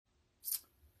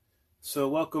So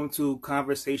welcome to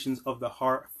Conversations of the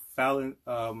Heart, Fallon.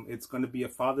 It's going to be a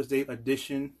Father's Day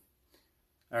edition.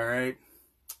 All right,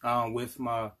 with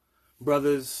my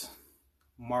brothers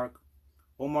Mark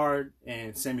Omar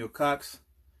and Samuel Cox.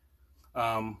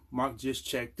 Mark just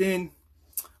checked in.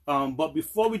 But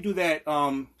before we do that,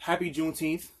 happy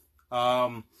Juneteenth.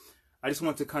 I just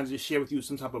want to kind of just share with you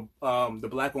some type of the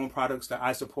black-owned products that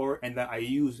I support and that I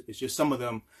use. It's just some of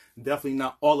them, definitely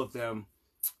not all of them.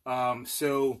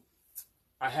 So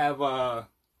I have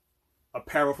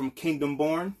apparel from Kingdom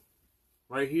Born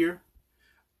right here.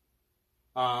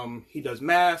 He does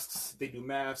masks. They do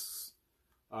masks.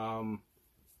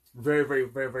 Very, very,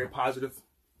 very, very positive.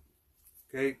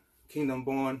 Okay, Kingdom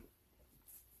Born.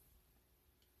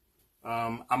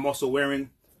 I'm also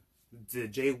wearing the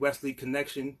Jay Wesley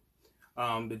Collection,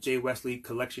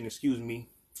 excuse me.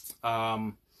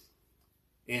 And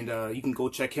you can go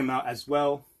check him out as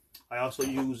well. I also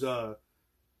use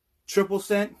Triple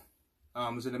Scent.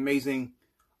 It's an amazing,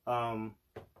 body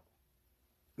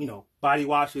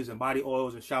washes and body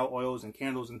oils and shower oils and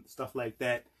candles and stuff like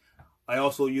that. I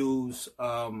also use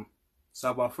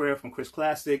Savoir Faire from Chris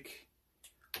Classic,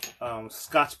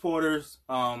 Scotch Porters,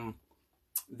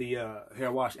 the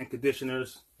hair wash and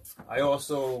conditioners. I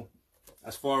also,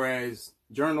 as far as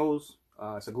journals,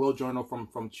 it's a glow journal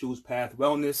from Choose Path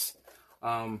Wellness.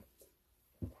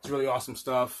 It's really awesome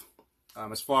stuff.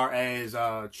 As far as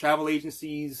travel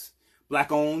agencies,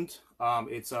 black owned,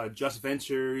 it's Just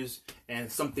Ventures and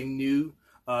Something New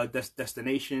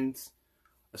Destinations.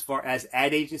 As far as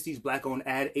ad agencies, black owned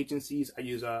ad agencies, I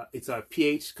use it's a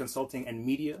PH Consulting and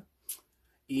Media.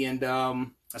 And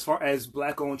as far as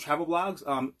black owned travel blogs,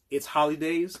 it's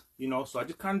Holidays, so I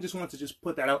just wanted to just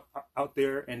put that out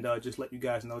there and just let you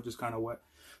guys know just kind of what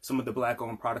some of the black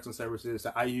owned products and services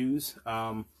that I use.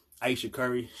 Aisha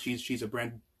Curry, she's a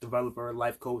brand developer,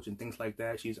 life coach, and things like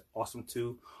that. She's awesome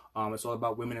too. It's all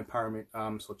about women empowerment.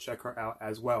 So check her out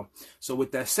as well. So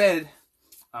with that said,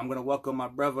 I'm gonna welcome my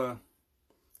brother.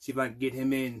 See if I can get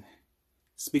him in.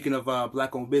 Speaking of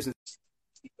black owned business, see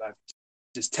if I can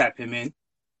just tap him in.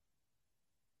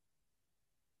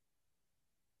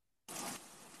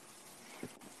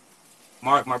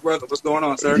 Mark, my brother, what's going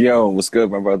on, sir? Yo, what's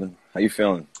good, my brother? How you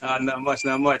feeling? Not much.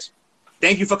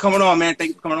 Thank you for coming on, man. Thank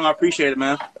you for coming on. I appreciate it,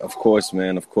 man. Of course,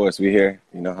 man. Of course, we here.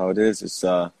 You know how it is. It's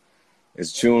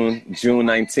June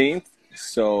 19th.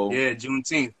 So yeah,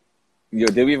 Juneteenth. Yo,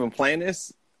 did we even plan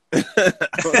this? I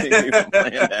don't think we even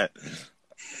planned that.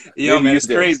 Yo, maybe man, it's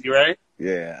crazy, right?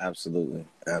 Yeah, absolutely.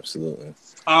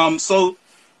 So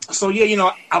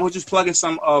yeah, I was just plugging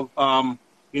some of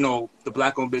the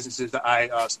black-owned businesses that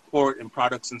I support and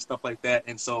products and stuff like that.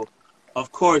 And so,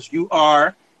 of course, you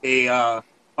are a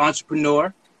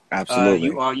entrepreneur. Absolutely.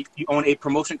 You own a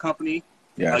promotion company.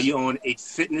 Yes. You own a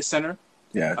fitness center.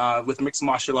 Yeah. With mixed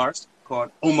martial arts called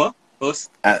OMA.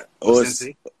 Us. Yes.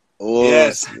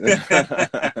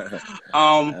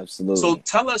 Absolutely. So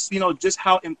tell us, just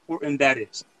how important that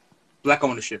is. Black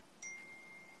ownership.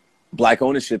 Black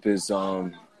ownership is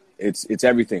it's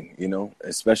everything,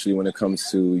 especially when it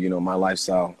comes to, my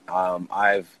lifestyle.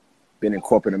 I've been in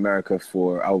corporate America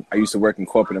I used to work in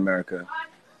corporate America,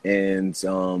 and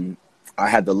I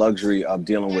had the luxury of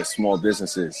dealing with small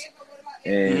businesses.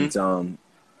 And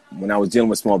when I was dealing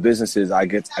with small businesses, I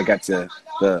got to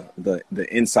the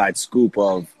inside scoop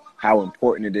of how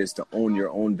important it is to own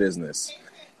your own business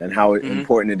and how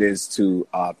important it is to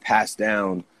pass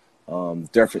down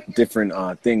different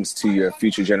things to your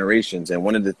future generations. And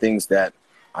one of the things that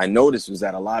I noticed was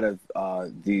that a lot of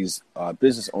these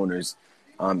business owners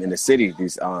in the city,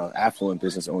 these affluent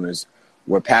business owners,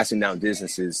 were passing down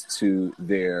businesses to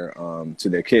their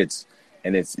kids.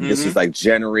 And this is like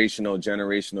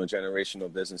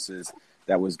generational businesses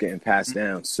that was getting passed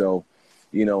down. So,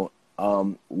 one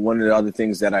of the other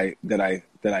things why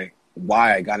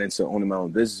I got into owning my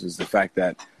own business is the fact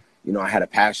that, I had a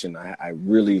passion. I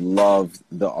really loved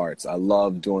the arts. I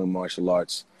loved doing martial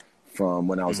arts from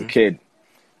when I was a kid.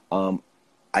 I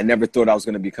never thought I was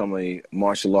going to become a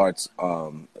martial arts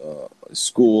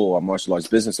school or martial arts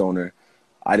business owner.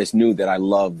 I just knew that I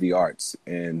loved the arts.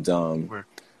 And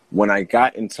when I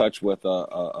got in touch with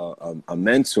a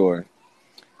mentor,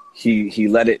 he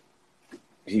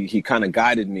kind of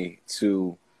guided me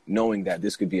to knowing that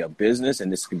this could be a business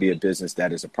and this could be a business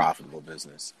that is a profitable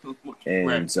business.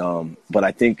 And but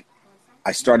I think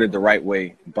I started the right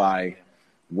way by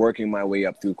working my way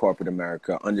up through corporate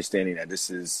America, understanding that this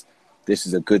is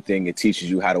a good thing. It teaches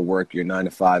you how to work your 9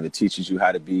 to 5. It teaches you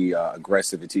how to be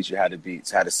aggressive. It teaches you how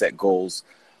to set goals.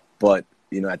 But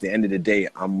at the end of the day,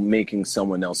 I'm making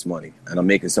someone else money, and I'm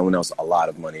making someone else a lot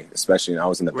of money, especially I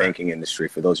was in the banking industry.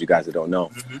 For those of you guys that don't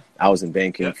know, I was in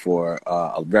banking for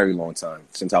a very long time,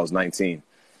 since I was 19.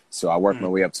 So I worked my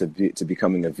way up to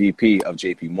becoming a VP of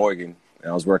JP Morgan,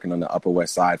 and I was working on the Upper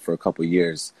West Side for a couple of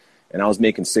years. And I was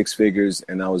making six figures,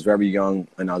 and I was very young,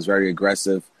 and I was very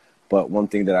aggressive. But one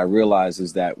thing that I realized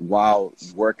is that while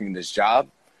working this job,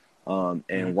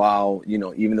 and while,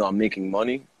 even though I'm making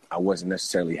money, I wasn't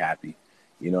necessarily happy.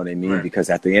 You know what I mean? Right. Because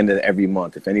at the end of every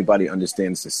month, if anybody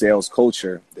understands the sales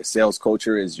culture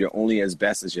is you're only as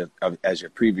best as your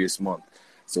previous month.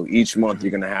 So each month you're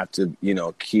going to have to,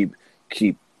 keep,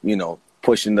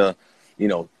 pushing the,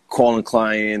 calling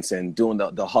clients and doing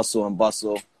the hustle and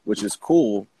bustle, which is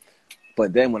cool.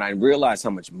 But then when I realized how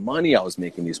much money I was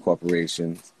making this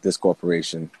corporation,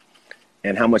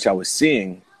 and how much I was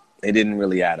seeing, it didn't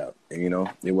really add up.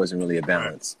 It wasn't really a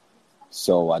balance.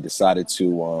 So I decided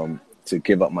to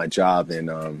give up my job,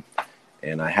 and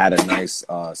I had a nice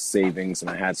savings, and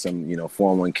I had some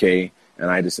 401k, and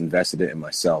I just invested it in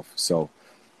myself. So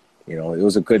it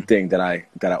was a good thing that I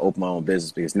opened my own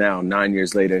business, because now 9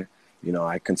 years later,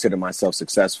 I consider myself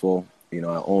successful. I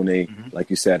own like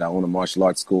you said, I own a martial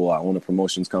arts school. I own a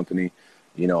promotions company.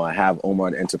 I have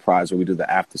Omar Enterprise, where we do the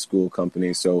after school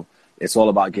company. So it's all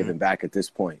about giving back at this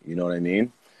point. You know what I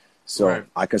mean? So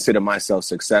I consider myself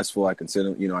successful. I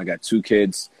consider, I got 2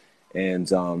 kids, and,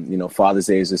 Father's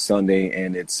Day is this Sunday,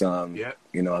 and it's, I'm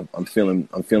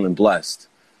feeling blessed,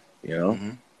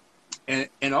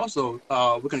 And also,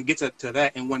 we're going to get to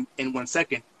that in one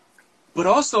second, but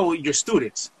also your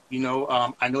students,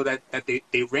 I know that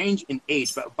they range in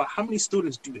age, but how many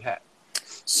students do you have?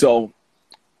 So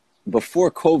before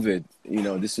COVID,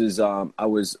 this is, I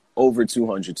was over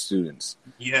 200 students.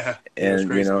 Yeah.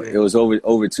 And, it was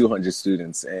over 200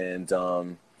 students. And,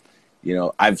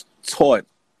 I've taught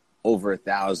over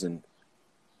 1,000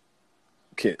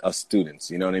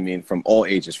 students, you know what I mean? From all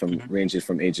ages, ranges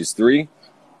from ages 3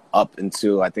 up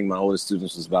until, I think my oldest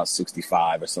students was about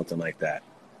 65 or something like that.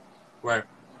 Right.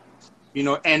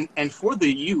 And for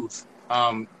the youth,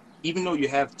 even though you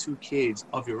have 2 kids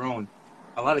of your own,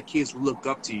 a lot of kids look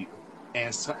up to you.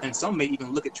 And some may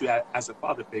even look at you as a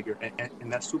father figure,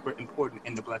 and that's super important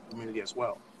in the Black community as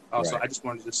well. So I just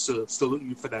wanted to salute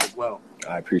you for that as well.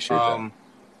 I appreciate that.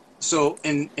 So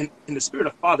in the spirit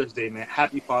of Father's Day, man,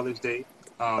 happy Father's Day.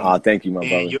 Thank you, my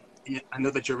brother. I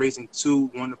know that you're raising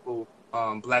 2 wonderful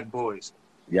Black boys.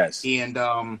 Yes. And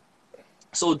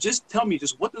so just tell me,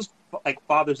 what does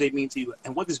Father's Day mean to you,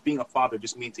 and what does being a father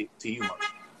just mean to you,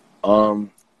 Mark?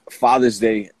 Father's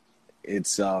Day,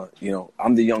 it's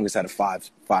I'm the youngest out of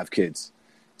five kids.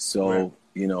 So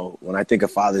when I think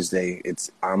of Father's Day,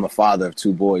 I'm a father of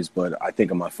 2 boys, but I think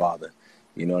of my father.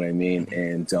 You know what I mean?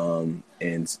 And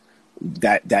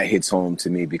that hits home to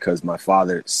me, because my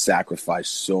father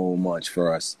sacrificed so much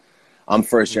for us. I'm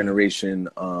first generation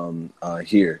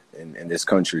here in this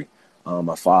country.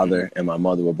 My father and my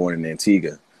mother were born in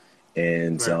Antigua,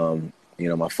 and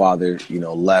my father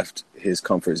left his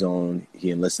comfort zone.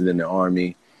 He enlisted in the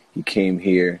Army. He came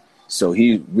here, so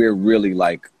we're really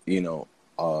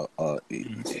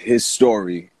his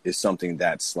story is something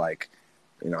that's I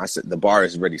said the bar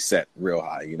is already set real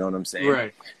high. You know what I'm saying?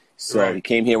 Right. So he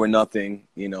came here with nothing.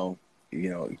 Went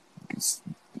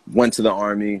to the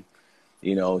Army.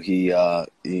 He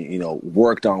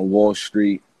worked on Wall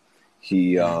Street.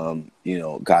 He got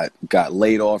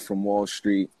laid off from Wall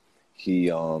Street.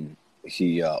 He opened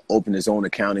his own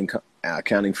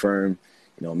accounting firm.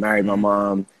 Married my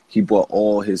mom. He brought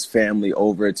all his family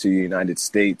over to the United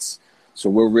States. So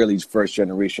we're really first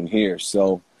generation here.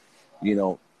 So,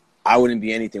 I wouldn't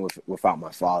be anything without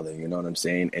my father. You know what I'm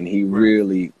saying? And he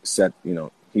really set,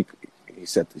 he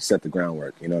set the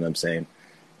groundwork. You know what I'm saying?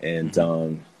 And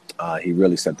he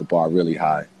really set the bar really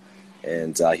high.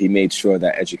 And he made sure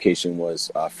that education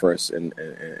was first and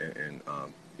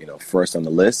first on the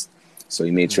list. So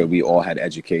he made sure we all had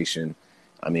education.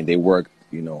 I mean, they worked,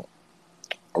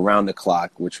 around the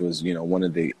clock, which was, one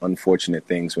of the unfortunate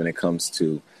things when it comes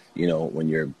to, when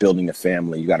you're building a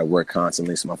family, you got to work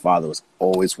constantly. So my father was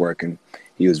always working.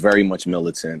 He was very much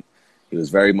militant. He was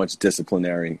very much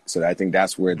disciplinary. So I think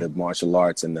that's where the martial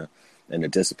arts and the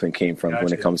discipline came from. Gotcha.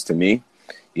 When it comes to me,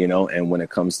 and when it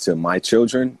comes to my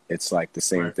children, it's like the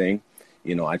same thing.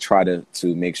 I try to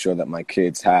make sure that my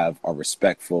kids are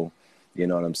respectful. You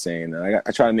know what I'm saying? And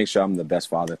I try to make sure I'm the best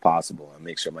father possible. I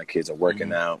make sure my kids are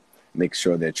working out, make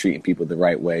sure they're treating people the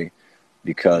right way,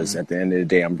 because at the end of the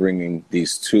day, I'm bringing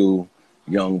these 2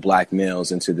 young Black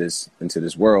males into this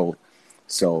world.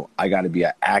 So I got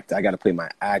to I got to play my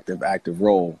active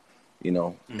role,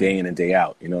 day in and day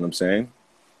out. You know what I'm saying?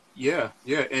 Yeah,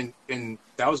 and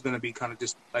that was going to be kind of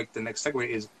just like the next segue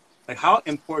is like how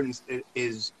important it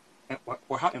is,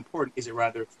 or how important is it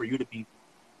rather for you to be,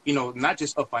 not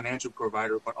just a financial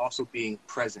provider, but also being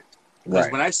present. Because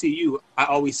Right. when I see you, I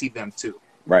always see them too,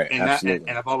 Right. and Absolutely.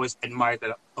 and I've always admired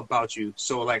that about you.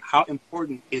 So like, how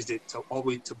important is it to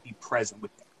always to be present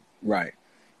with them? Right.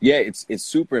 Yeah, it's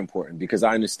super important because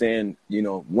I understand,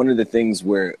 one of the things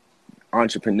where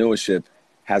entrepreneurship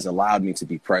has allowed me to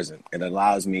be present. It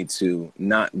allows me to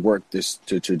not work this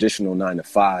to traditional 9 to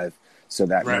 5 so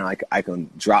that Right. now I can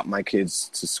drop my kids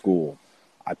to school.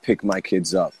 I pick my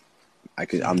kids up.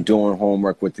 I'm doing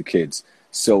homework with the kids.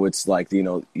 So it's like,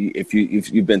 if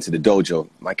you've been to the dojo,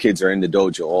 my kids are in the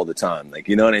dojo all the time. Like,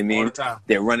 you know what I All the mean? time.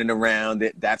 They're running around.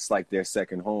 That's like their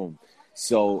second home.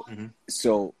 So, Mm-hmm.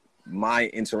 so my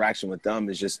interaction with them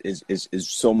is just is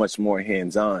so much more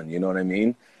hands-on. You know what I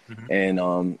mean? Mm-hmm.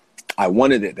 And I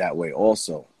wanted it that way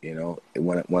also.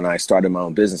 When I started my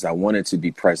own business, I wanted to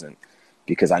be present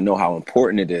because I know how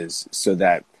important it is so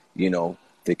that,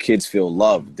 the kids feel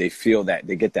loved. They feel that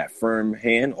they get that firm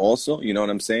hand also, you know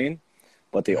what I'm saying?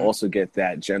 But they Mm-hmm. also get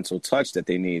that gentle touch that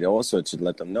they need also to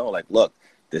let them know, like, look,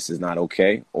 this is not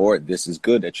okay, or this is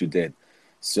good that you did.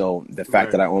 So the fact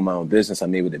Right. that I own my own business,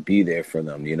 I'm able to be there for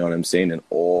them, you know what I'm saying, in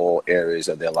all areas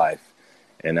of their life.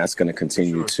 And that's going to For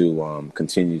continue sure.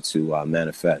 to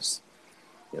manifest,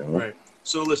 Right.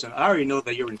 So listen, I already know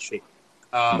that you're in shape.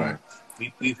 Right.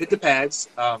 We've hit the pads.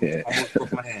 Yeah. Almost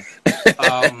broke my hand.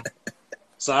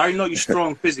 So I already know you're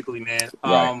strong physically, man.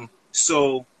 Right.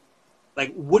 So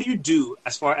like, what do you do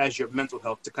as far as your mental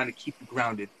health to kind of keep you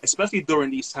grounded, especially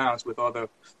during these times with all the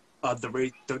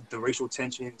racial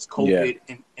tensions, Yeah. COVID,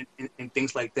 and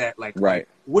things like that? Like, Right.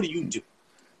 what do you do?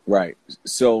 Right.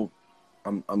 So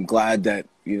I'm glad that,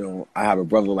 I have a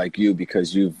brother like you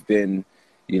because you've been,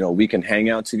 we can hang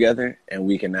out together and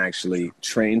we can actually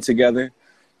train together.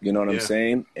 You know what I'm Yeah.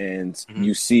 saying? And Mm-hmm.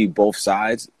 you see both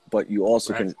sides, but you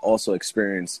also Right. can also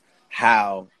experience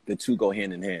how the two go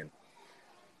hand in hand.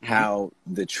 Mm-hmm. How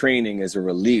the training is a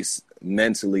release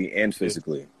mentally and Yeah.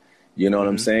 physically. You know what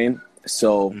I'm Mm-hmm. saying?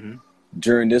 So Mm-hmm.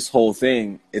 during this whole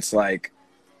thing, it's like,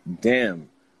 damn,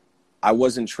 I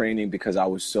wasn't training because I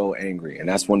was so angry. And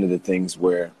that's one of the things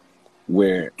where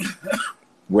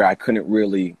I couldn't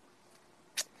really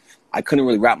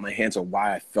wrap my hands on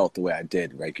why I felt the way I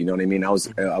did, right? You know what I mean? I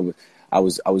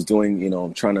was doing,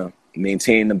 I'm trying to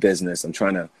maintain the business. I'm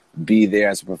trying to be there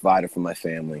as a provider for my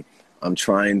family. I'm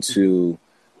trying to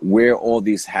wear all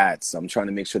these hats. I'm trying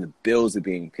to make sure the bills are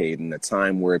being paid in a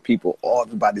time where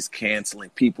everybody's canceling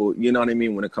people. You know what I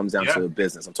mean? When it comes down to Yeah. a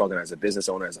business, I'm talking as a business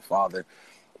owner, as a father.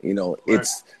 Right.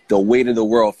 It's the weight of the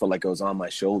world felt like it was on my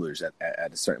shoulders at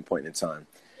a certain point in time.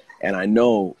 And I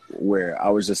know where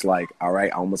I was just like, all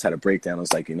right, I almost had a breakdown. I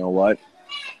was like, you know what?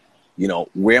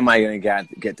 Where am I going to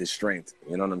get this strength?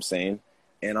 You know what I'm saying?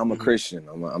 And I'm a Mm-hmm. Christian.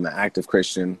 I'm an active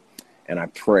Christian, and I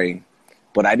pray.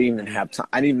 But I didn't even have time.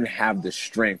 I didn't even have the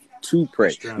strength to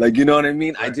pray. Strength. Like, you know what I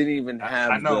mean? Right. I didn't even I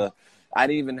have know. I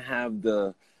didn't even have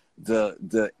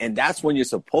and that's when you're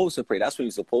supposed to pray. That's when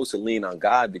you're supposed to lean on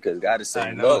God because God is I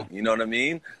saying, look, know. you know what I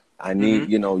mean? I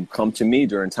Mm-hmm. need, come to me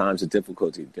during times of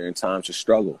difficulty, during times of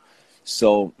struggle.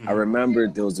 So Mm-hmm. I remember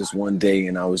there was this one day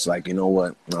and I was like, you know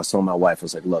what? And I was telling my wife, I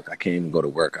was like, look, I can't even go to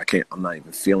work. I'm not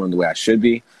even feeling the way I should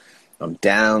be. I'm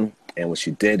down. And what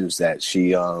she did was that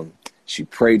she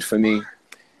prayed for me.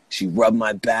 She rubbed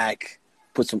my back,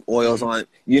 put some oils Mm-hmm. on it.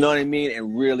 You know what I mean?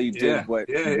 And really did Yeah. what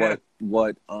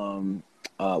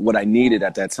I needed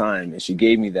at that time. And she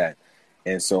gave me that.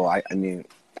 And so I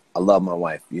love my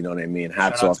wife. You know what I mean? Shout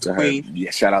Hats out off to the to her. queen.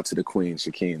 Yeah, shout out to the queen,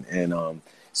 Shakeen. And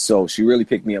so she really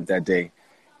picked me up that day.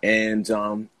 And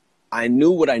I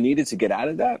knew what I needed to get out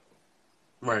of that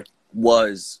Right.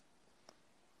 was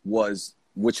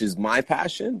which is my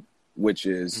passion, which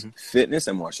is Mm-hmm. fitness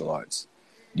and martial arts.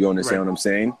 You understand Right. what I'm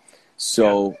saying?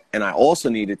 So, and I also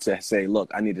needed to say,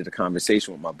 look, I needed a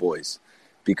conversation with my boys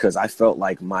because I felt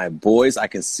like my boys, I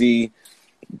could see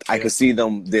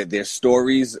them, their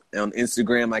stories on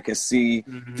Instagram. I could see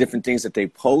Mm-hmm. different things that they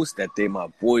post that my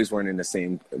boys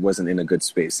wasn't in a good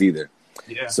space either.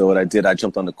 Yeah. So what I did, I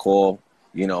jumped on the call.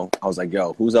 I was like,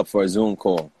 yo, who's up for a Zoom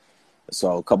call?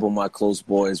 So a couple of my close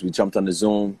boys, we jumped on the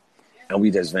Zoom and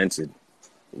we just vented.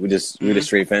 We just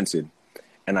straight vented.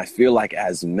 And I feel like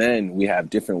as men, we have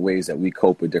different ways that we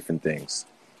cope with different things.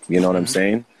 You know what I'm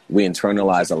saying? We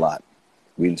internalize a lot.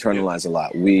 We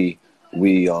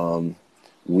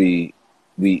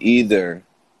either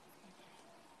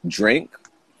drink,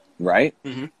 right?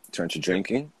 Mm-hmm. Turn to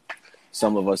drinking.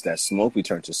 Some of us that smoke, we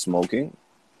turn to smoking,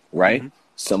 right? Mm-hmm.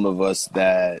 Some of us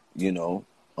that, we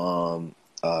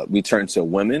turn to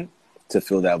women to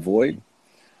fill that void.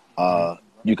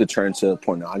 You could turn to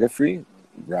pornography,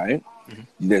 right?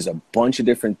 There's a bunch of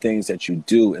different things that you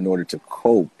do in order to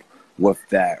cope with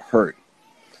that hurt.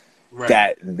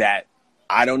 Right. That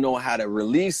I don't know how to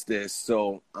release this,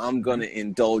 so I'm going to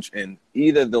indulge in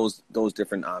either those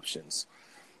different options.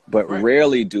 But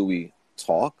rarely do we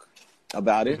talk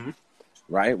about it,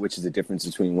 right? Which is the difference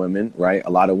between women, right? A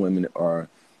lot of women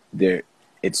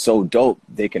it's so dope.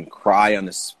 They can cry on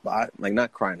the spot, like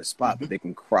not cry on the spot, but they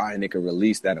can cry and they can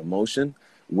release that emotion,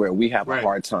 where we have a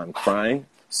hard time crying,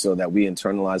 so that we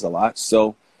internalize a lot.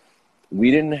 So we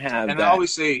didn't have and that. I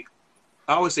always say,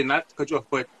 not to cut you off,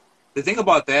 but the thing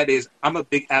about that is I'm a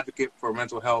big advocate for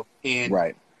mental health.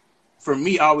 And for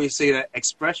me, I always say that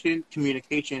expression,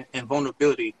 communication, and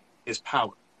vulnerability is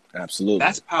power. Absolutely.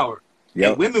 That's power. Yep.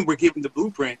 And women were given the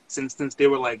blueprint since they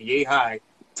were like yay high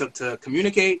to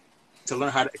communicate, to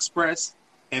learn how to express,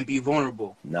 and be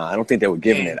vulnerable. No, I don't think they were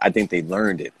given it. I think they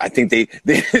learned it. I think they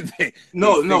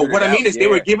No. What I mean is they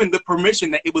were given the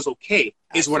permission that it was okay.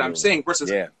 Is what I'm saying.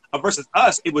 Versus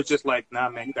us, it was just like, nah,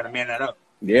 man, you got to man that up.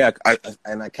 Yeah,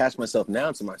 I catch myself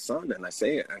now to my son, and I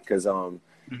say it because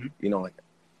you know, like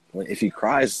if he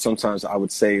cries, sometimes I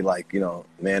would say like, you know,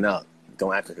 man up,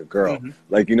 don't act like a girl,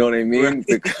 like, you know what I mean?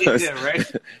 Because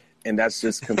and that's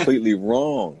just completely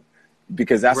wrong,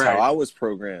 because that's how I was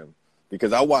programmed.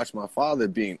 Because I watched my father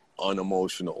being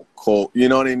unemotional, cold, you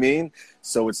know what I mean?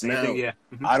 So it's now,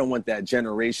 I don't want that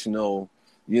generational,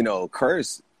 you know,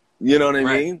 curse, you know what I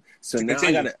mean? So now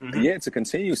I got to, to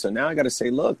continue. So now I got to say,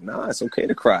 look, nah, it's okay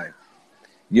to cry.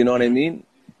 You know what I mean?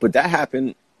 But that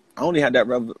happened, I only had that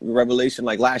revelation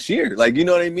like last year. Like, you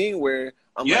know what I mean? Where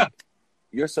I'm like,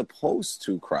 you're supposed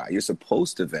to cry. You're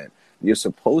supposed to vent. You're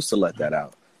supposed to let that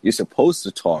out. You're supposed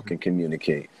to talk and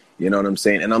communicate. You know what I'm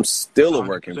saying? And I'm still a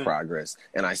work in progress.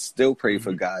 And I still pray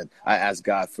for God. I ask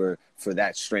God for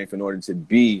that strength in order to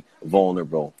be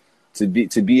vulnerable, to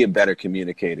be a better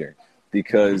communicator.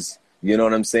 Because, you know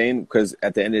what I'm saying? Because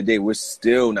at the end of the day, we're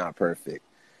still not perfect.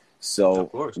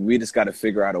 So we just got to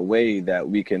figure out a way that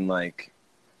we can like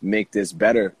make this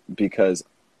better, because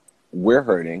we're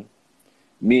hurting.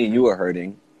 Me and you are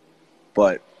hurting.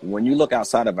 But when you look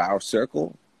outside of our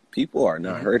circle, people are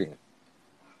not hurting.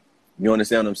 You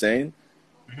understand what I'm saying?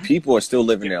 People are still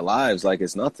living their lives like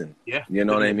it's nothing. Yeah. You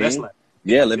know what I mean?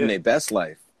 Yeah, living their best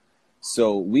life.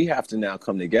 So we have to now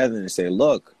come together and say,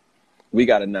 look, we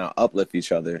got to now uplift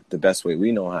each other the best way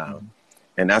we know how.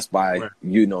 And that's why,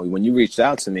 you know, when you reached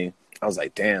out to me, I was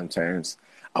like, damn, Terrence,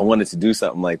 I wanted to do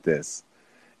something like this.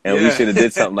 And we should have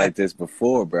did something like this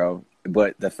before, bro.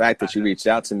 But the fact that you reached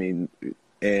out to me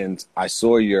and I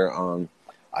saw your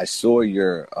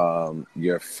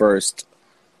first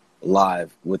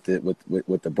live with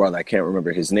the brother, I can't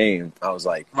remember his name. I was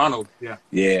like, Ronald.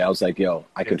 I was like, yo,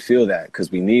 I could feel that,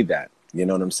 because we need that. You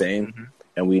know what I'm saying?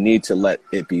 And we need to let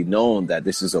it be known that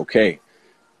this is okay.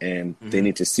 And they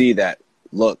need to see that,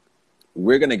 look,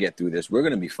 we're going to get through this. We're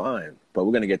going to be fine, but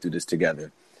we're going to get through this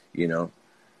together. You know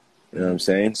what I'm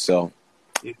saying? So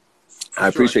I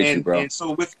appreciate you, bro. And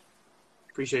so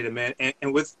appreciate it, man.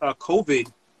 And with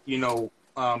COVID, you know,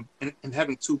 and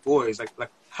having two boys, like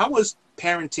how was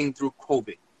parenting through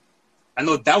COVID? I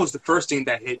know that was the first thing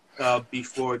that hit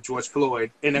before George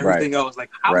Floyd and everything else. Like,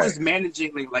 how was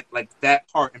managing like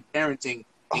that part and parenting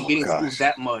and getting through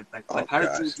that mud? Like how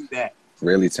did you do that?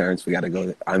 Really, Terrence, we got to go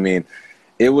there. I mean,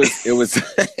 it was.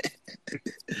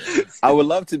 I would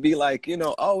love to be like, you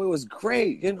know, oh, it was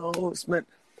great. You know, it's meant.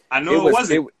 I know it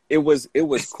wasn't. It was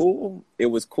cool. It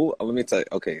was cool. Let me tell you.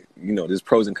 Okay, you know, there's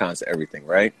pros and cons to everything,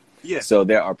 right? Yeah. So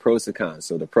there are pros and cons.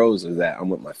 So the pros are that I'm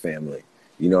with my family.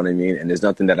 You know what I mean? And there's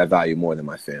nothing that I value more than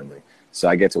my family. So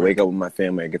I get to wake up with my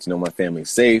family. I get to know my family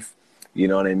safe. You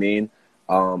know what I mean?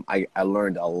 I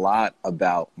learned a lot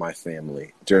about my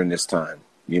family during this time.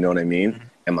 You know what I mean?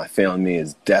 And my family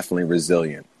is definitely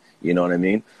resilient. You know what I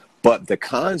mean? But the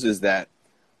cons is that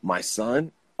my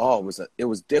son, it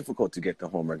was difficult to get the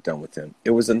homework done with him. It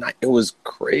was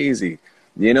crazy.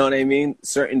 You know what I mean?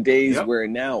 Certain days where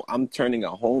now I'm turning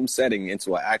a home setting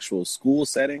into an actual school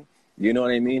setting. You know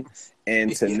what I mean?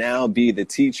 And to now be the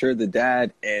teacher, the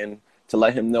dad, and to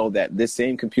let him know that this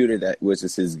same computer that was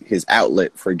just his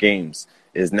outlet for games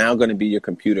is now going to be your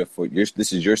computer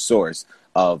this is your source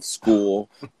of school,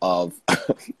 of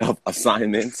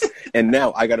assignments. And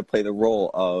now I got to play the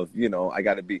role of, you know,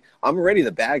 I'm already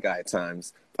the bad guy at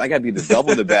times, but I got to be the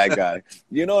double the bad guy.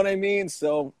 You know what I mean?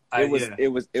 So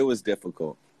it was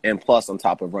difficult. And plus on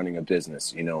top of running a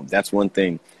business, you know, that's one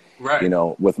thing, you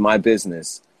know, with my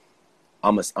business,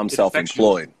 I'm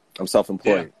self-employed. I'm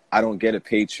self-employed. I don't get a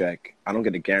paycheck. I don't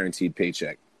get a guaranteed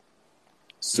paycheck.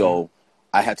 So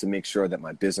I had to make sure that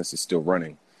my business is still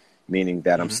running, meaning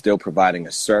that I'm Mm-hmm. still providing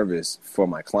a service for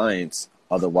my clients.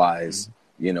 Otherwise,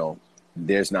 Mm-hmm. you know,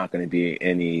 there's not going to be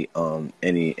any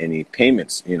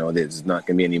payments. You know, there's not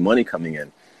going to be any money coming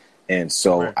in. And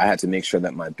so Right. I had to make sure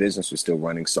that my business was still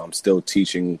running. So I'm still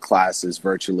teaching classes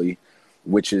virtually,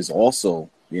 which is also,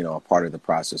 you know, a part of the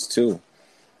process too.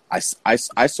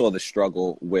 I saw the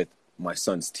struggle with my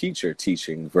son's teacher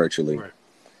teaching virtually, Right.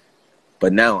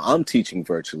 but now I'm teaching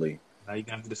virtually Now you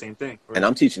gotta do the same thing. Right. and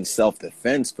I'm teaching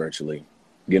self-defense virtually.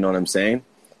 You know what I'm saying?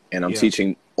 And I'm Yeah.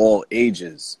 teaching all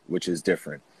ages, which is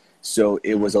different. So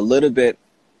it was a little bit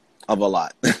of a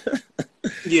lot.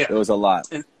 Yeah. It was a lot.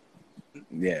 And,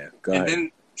 Yeah, go and ahead.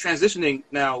 then transitioning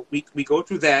now, we go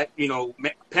through that, you know,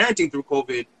 parenting through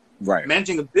COVID, Right,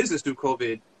 managing a business through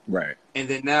COVID, right, and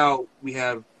then now we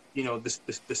have, you know,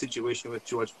 the situation with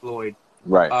George Floyd,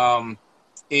 right,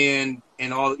 and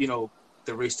all, you know,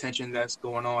 the race tension that's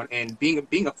going on, and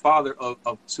being a father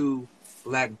of two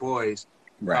Black boys.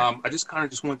 right. I just kind of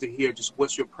just wanted to hear just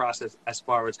what's your process as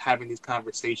far as having these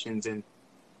conversations, and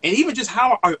even just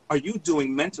how are you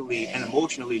doing mentally and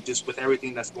emotionally just with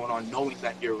everything that's going on, knowing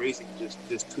that you're raising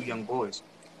just two young boys.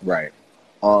 Right.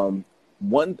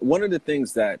 One of the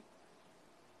things that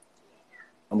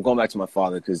I'm going back to my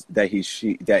father because that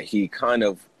he kind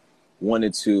of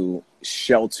wanted to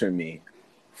shelter me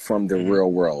from the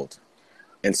real world,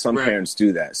 and some Right. parents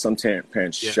do that. Some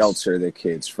parents Yes. shelter their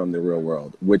kids from the real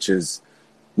world, which is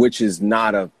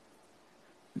not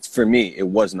for me. It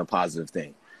wasn't a positive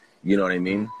thing. You know what I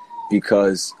mean?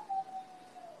 Because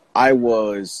I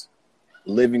was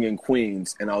living in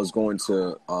Queens and I was going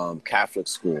to Catholic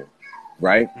school,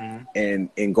 right? Mm-hmm. And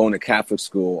in going to Catholic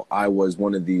school, I was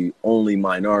one of the only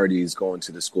minorities going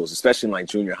to the schools, especially in like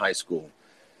junior high school.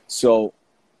 So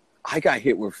I got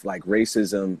hit with like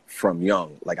racism from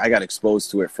young. Like I got exposed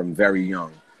to it from very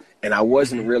young. And I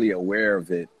wasn't really aware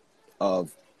of it,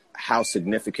 of how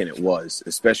significant it was,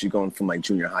 especially going from like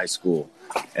junior high school.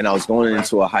 And I was going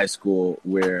into a high school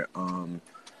where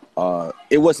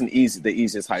it wasn't the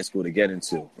easiest high school to get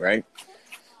into, right?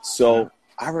 So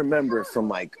I remember from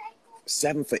like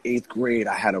 7th or 8th grade,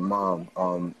 I had a mom,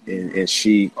 and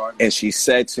she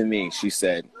said to me, she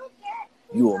said,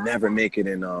 "You will never make it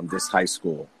in this high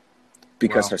school,"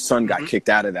 because her son got kicked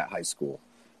out of that high school,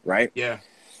 right? Yeah.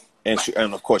 And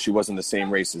of course she wasn't the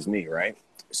same race as me, right?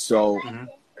 So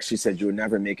she said, "You will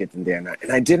never make it in there,"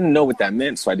 and I didn't know what that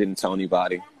meant, so I didn't tell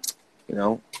anybody. You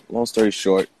know, long story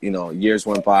short, you know, years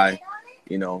went by.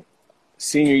 You know,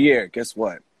 senior year, guess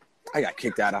what? I got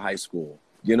kicked out of high school.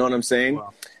 You know what I'm saying?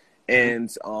 Wow. And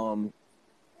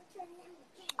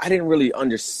I didn't really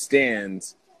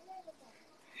understand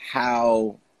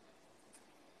how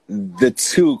the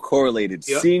two correlated.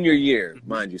 Yep. Senior year,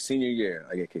 mind you, senior year,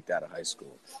 I get kicked out of high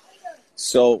school.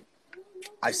 So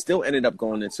I still ended up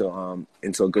going into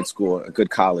a good school, a good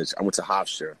college. I went to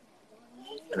Hofstra.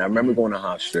 And I remember going to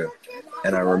Hofstra,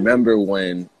 and I remember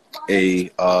when a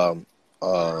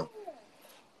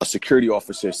security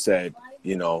officer said,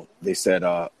 you know, they said,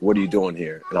 "What are you doing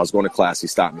here?" And I was going to class. He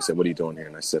stopped me and said, "What are you doing here?"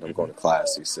 And I said, "I'm going to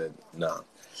class." He said, "Nah."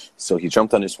 So he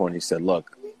jumped on his phone. He said,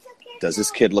 "Look, does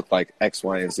this kid look like X,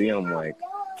 Y, and Z?" And I'm like,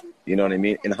 you know what I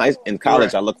mean? In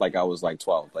college, Right. I looked like I was like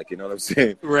 12. Like, you know what I'm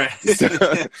saying? Right. So,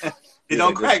 You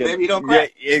don't crack, baby. You don't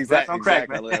crack. Yeah, exactly. Don't crack,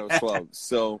 I looked like I was 12.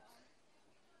 So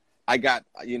I got,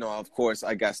 you know, of course,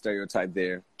 I got stereotyped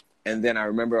there. And then I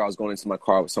remember I was going into my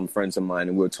car with some friends of mine,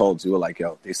 and we were like,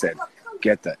 yo, they said,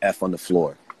 "Get the F on the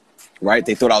floor," right?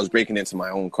 They thought I was breaking into my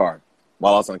own car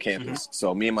while I was on campus.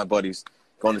 So me and my buddies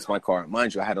going into my car.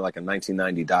 Mind you, I had like a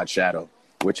 1990 Dodge Shadow,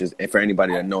 which is, and for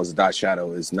anybody that knows, a Dodge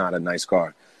Shadow is not a nice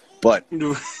car. But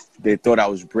they thought I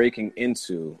was breaking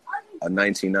into a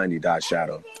 1990 Dodge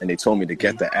Shadow, and they told me to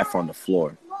get the F on the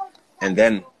floor. And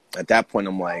then at that point,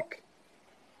 I'm like,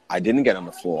 I didn't get on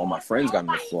the floor. All my friends got on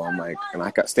the floor. I'm like, and I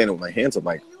got standing with my hands up,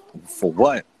 like, for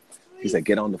what? He said,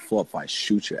 "Get on the floor if I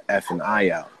shoot your F and I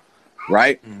out."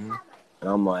 Right? And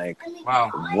I'm like, Wow.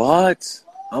 what?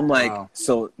 I'm like, Wow.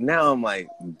 so now I'm like,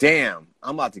 damn,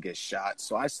 I'm about to get shot.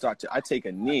 So I take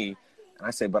a knee, and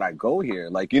I say, "But I go here."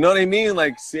 Like, you know what I mean?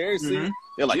 Like, seriously?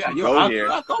 They're like, Yeah, "You go here."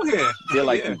 I'll go here. They're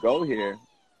like, Yeah. "You go here.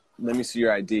 Let me see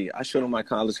your ID." I showed them my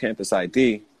college campus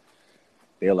ID.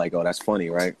 They're like, "Oh, that's funny,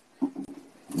 right?"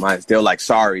 They're like,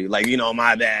 "Sorry, like, you know,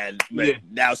 my bad. But Yeah.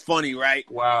 that was funny, right?"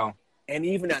 Wow. And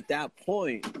even at that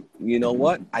point, you know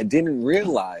what? I didn't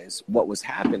realize what was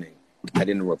happening. I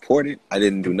didn't report it. I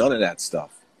didn't do none of that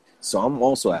stuff. So I'm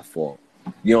also at fault.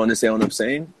 You understand what I'm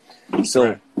saying?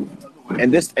 So,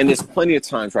 and there's plenty of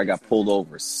times where I got pulled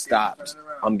over, stopped.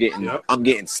 I'm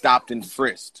getting stopped and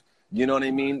frisked. You know what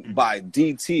I mean? By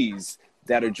DTs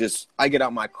that are just, I get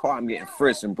out my car, I'm getting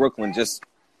frisked in Brooklyn, just,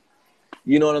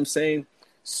 you know what I'm saying?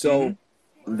 So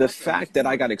the fact that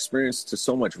I got experienced to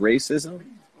so much racism,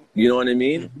 you know what I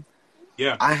mean?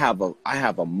 Yeah. I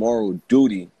have a moral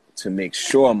duty to make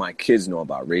sure my kids know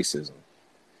about racism.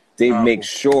 They make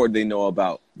sure they know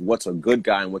about what's a good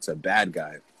guy and what's a bad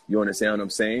guy. You understand what I'm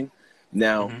saying?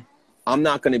 Now, I'm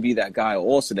not going to be that guy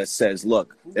also that says,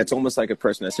 look, it's almost like a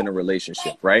person that's in a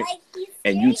relationship, right?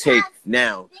 And you take,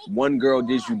 now, one girl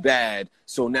did you bad,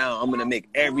 so now I'm going to make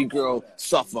every girl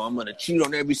suffer. I'm going to cheat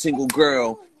on every single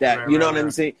girl that, you know what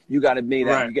I'm saying? You got to make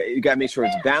that, you got to make sure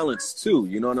it's balanced too.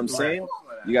 You know what I'm saying?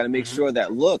 You got to make sure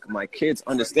that, look, my kids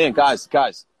understand. Guys,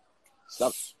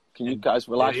 stop. Can you guys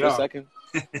relax for a second?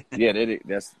 Yeah,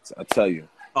 that's, I'll tell you.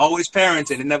 Always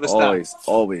parenting, it never stops.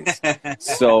 Always.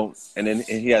 So, and then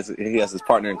he has his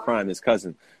partner in crime, his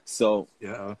cousin. So,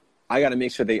 I got to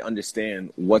make sure they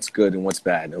understand what's good and what's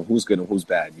bad, and who's good and who's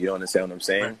bad. You understand what I'm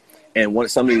saying? Right.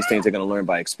 And some of these things they're going to learn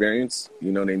by experience.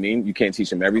 You know what I mean? You can't teach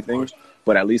them everything,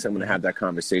 but at least I'm going to have that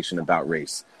conversation about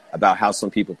race, about how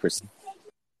some people perceive.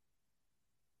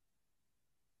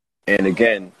 And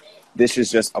again, this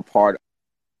is just a part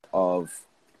of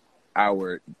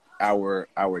our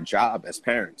job as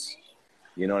parents.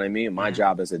 You know what I mean? My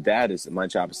job as a dad is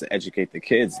to educate the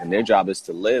kids, and their job is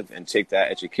to live and take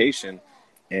that education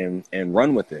and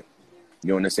run with it.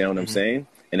 You understand what I'm saying?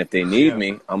 And if they need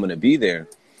me, I'm going to be there.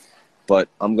 But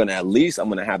I'm going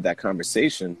to have that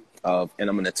conversation and I'm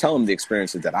going to tell them the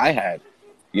experiences that I had,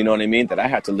 you know what I mean, that I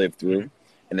had to live through.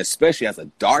 And especially as a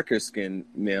darker skinned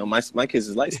male, my kids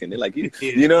is light skinned. They're like,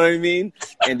 you know what I mean?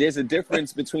 And there's a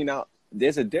difference between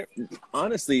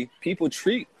honestly, people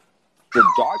treat the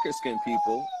darker skinned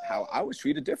people how I was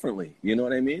treated differently. You know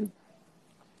what I mean?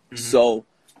 So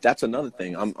that's another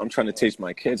thing. I'm trying to teach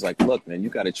my kids, like, look, man, you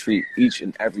got to treat each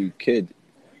and every kid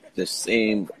the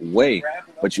same way,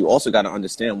 but you also got to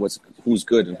understand who's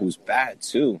good and who's bad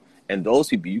too. And those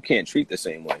people you can't treat the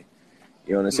same way.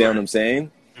 You understand what I'm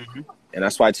saying? And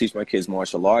that's why I teach my kids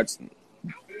martial arts.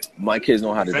 My kids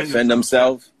know how to defend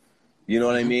themselves. You know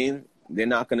what I mean? They're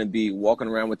not going to be walking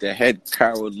around with their head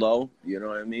carried low. You know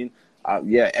what I mean?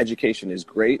 Education is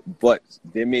great, but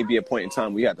there may be a point in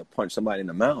time where you have to punch somebody in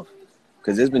the mouth.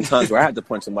 Because there's been times where I had to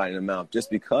punch somebody in the mouth just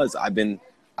because I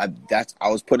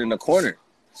was put in a corner.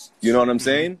 You know what I'm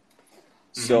saying?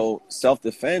 So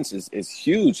self-defense is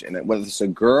huge. And whether it's a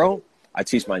girl, I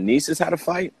teach my nieces how to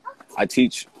fight. I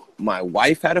teach my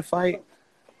wife how to fight.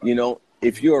 You know,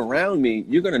 if you're around me,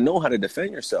 you're going to know how to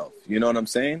defend yourself. You know what I'm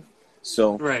saying?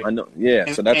 So I know,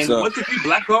 so that's and what degree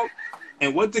black belt?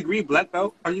 And what degree black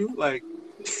belt are you? Like,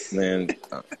 man,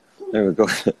 there we go.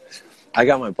 I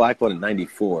got my black belt in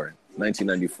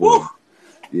 1994. Woo!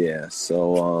 Yeah,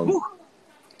 so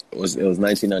it was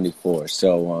 1994.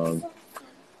 So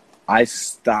I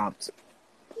started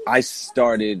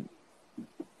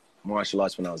martial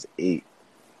arts when I was 8.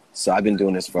 So I've been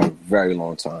doing this for a very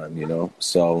long time, you know.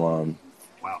 So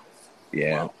Wow.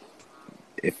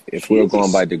 If we were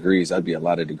going by degrees, I'd be a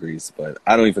lot of degrees, but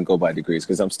I don't even go by degrees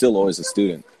because I'm still always a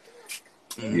student.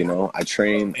 You know, I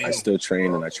still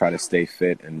train, and I try to stay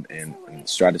fit and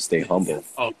try to stay humble.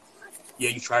 Oh, yeah,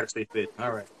 you try to stay fit.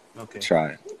 All right. Okay.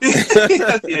 Try.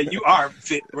 Yeah, you are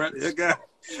fit, bro.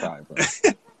 Try, bro.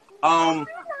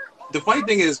 The funny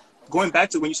thing is, going back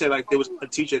to when you said, like, there was a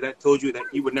teacher that told you that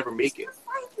you would never make it.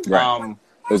 Right.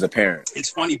 It was a parent.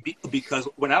 It's funny because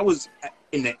when I was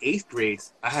in the 8th grade,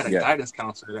 I had a guidance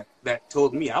counselor that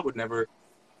told me I would never.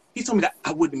 He told me that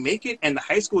I wouldn't make it, and the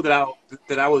high school that I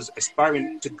was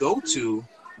aspiring to go to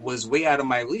was way out of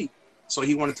my league. So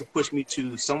he wanted to push me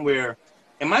to somewhere.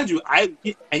 And mind you,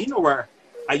 you know where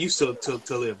I used to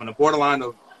live, on the borderline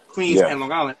of Queens and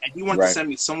Long Island, and he wanted to send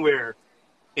me somewhere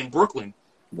in Brooklyn.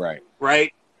 Right.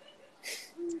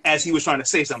 As he was trying to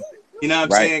say something, you know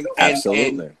what I'm saying?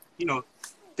 Absolutely. And, you know,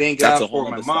 thank God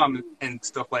for my mom and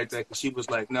stuff like that, because she was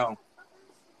like, no.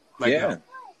 Like, no.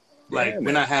 Like,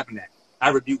 we're not having that. I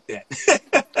rebuked that.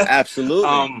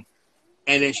 Absolutely.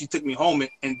 And then she took me home,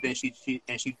 and then she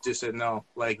just said, no,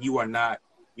 like, you are not,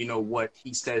 you know, what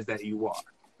he says that you are.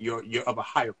 You're of a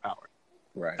higher power.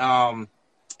 Right.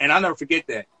 And I'll never forget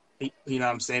that. You know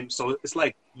what I'm saying? So it's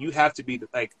like, you have to be,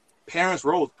 like, parents'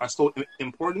 roles are so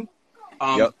important.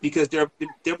 Because there'll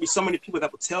be so many people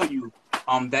that will tell you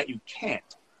that you can't.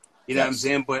 You know what I'm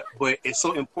saying? But it's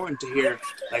so important to hear,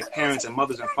 like, parents and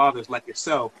mothers and fathers like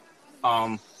yourself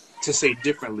to say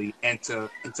differently and to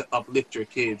uplift your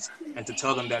kids and to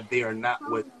tell them that they are not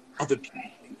what other people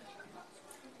think.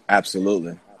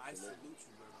 Absolutely.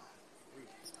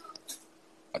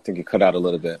 I think you cut out a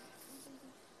little bit.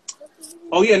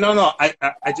 Oh yeah, no. I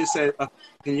just said, can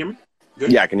you hear me?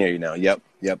 Good? Yeah, I can hear you now. Yep.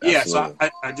 Yeah, Absolutely. so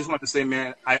I just want to say,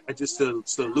 man, I just to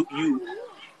salute you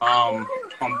on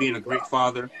being a great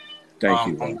father, Thank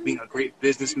you, on bro. being a great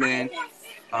businessman,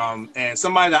 and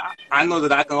somebody that I know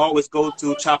that I can always go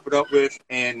to, chop it up with,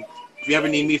 and if you ever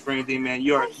need me for anything, man,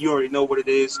 you already know what it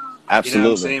is. You know what I'm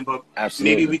Absolutely. saying? But maybe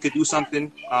Absolutely. we could do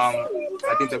something.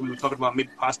 I think that we were talking about maybe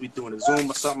possibly doing a Zoom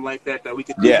or something like that, that we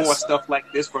could do more Yes. stuff like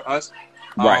this for us.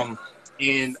 Right.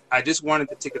 And I just wanted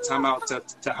to take a time out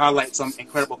to highlight some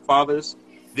incredible fathers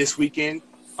this weekend.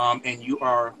 And you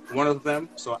are one of them.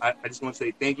 So I just want to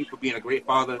say thank you for being a great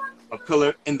father, a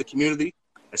pillar in the community,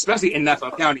 especially in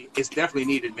Nassau County. It's definitely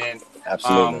needed, man.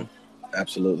 Absolutely.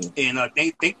 Absolutely. And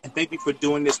thank you for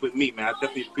doing this with me, man. I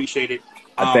definitely appreciate it.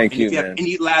 I thank And if you, you have man.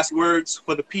 any last words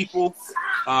for the people,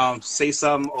 say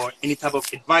something or any type of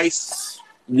advice,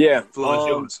 Yeah. the floor is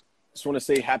yours. Just want to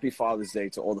say Happy Father's Day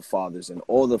to all the fathers, and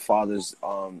all the fathers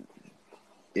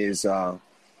is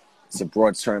it's a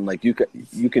broad term. Like you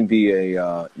can be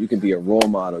a role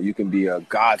model, you can be a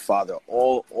godfather.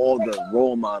 All the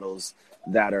role models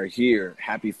that are here.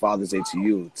 Happy Father's Day to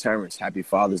you, Terrence. Happy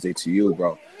Father's Day to you,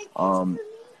 bro.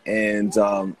 And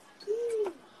today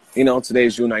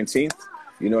is June 19th.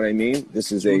 You know what I mean?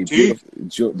 This is a beautiful.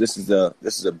 This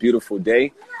is a beautiful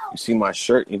day. You see my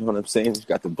shirt. You know what I'm saying? It's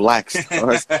got the black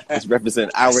stars, which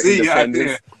represent our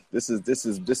independence. This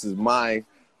is my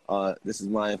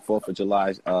 4th of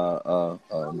July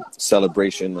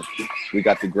celebration. We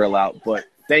got the grill out. But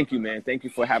thank you, man. Thank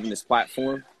you for having this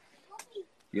platform.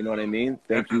 You know what I mean?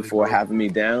 Thank you for having me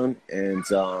down, and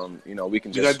we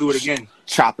can just do it again.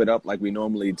 Chop it up like we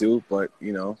normally do. But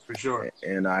for sure.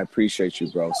 And I appreciate you,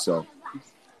 bro. So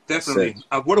definitely,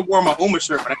 I would have worn my Oma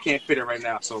shirt, but I can't fit it right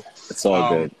now. So it's all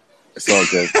good. It's all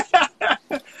good.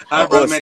 All right, brother, man.